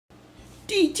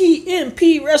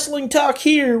DTMP Wrestling Talk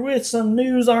here with some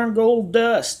news on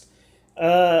Goldust.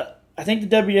 I think the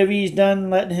WWE's done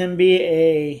letting him be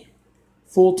a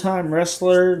full-time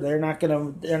wrestler. They're not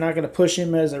gonna push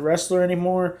him as a wrestler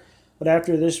anymore. But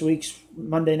after this week's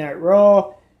Monday Night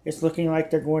Raw, it's looking like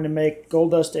they're going to make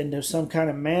Goldust into some kind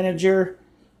of manager.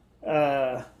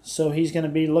 So he's going to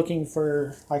be looking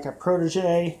for like a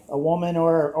protege, a woman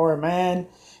or a man,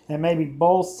 and maybe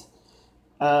both.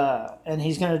 And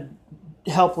he's going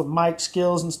to help with mic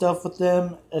skills and stuff with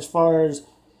them. As far as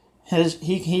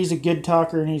he's a good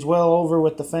talker and he's well over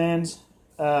with the fans.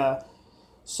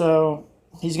 So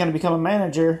he's going to become a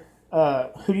manager.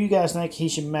 Who do you guys think he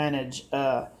should manage?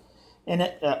 Up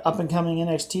and coming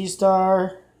NXT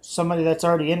star, somebody that's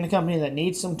already in the company that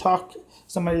needs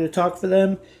somebody to talk for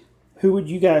them. Who would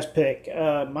you guys pick?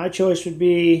 My choice would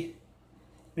be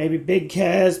maybe Big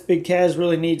Kaz. Big Kaz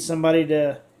really needs somebody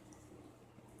to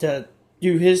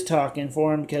do his talking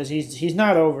for him because he's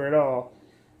not over at all.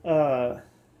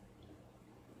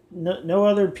 No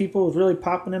other people is really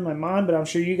popping in my mind, but I'm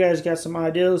sure you guys got some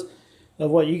ideas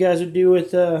of what you guys would do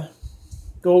with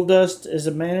Goldust as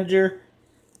a manager.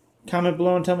 Comment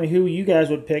below and tell me who you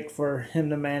guys would pick for him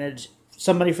to manage.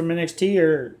 Somebody from NXT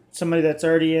or somebody that's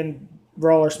already in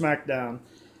Raw or SmackDown.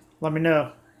 Let me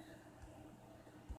know.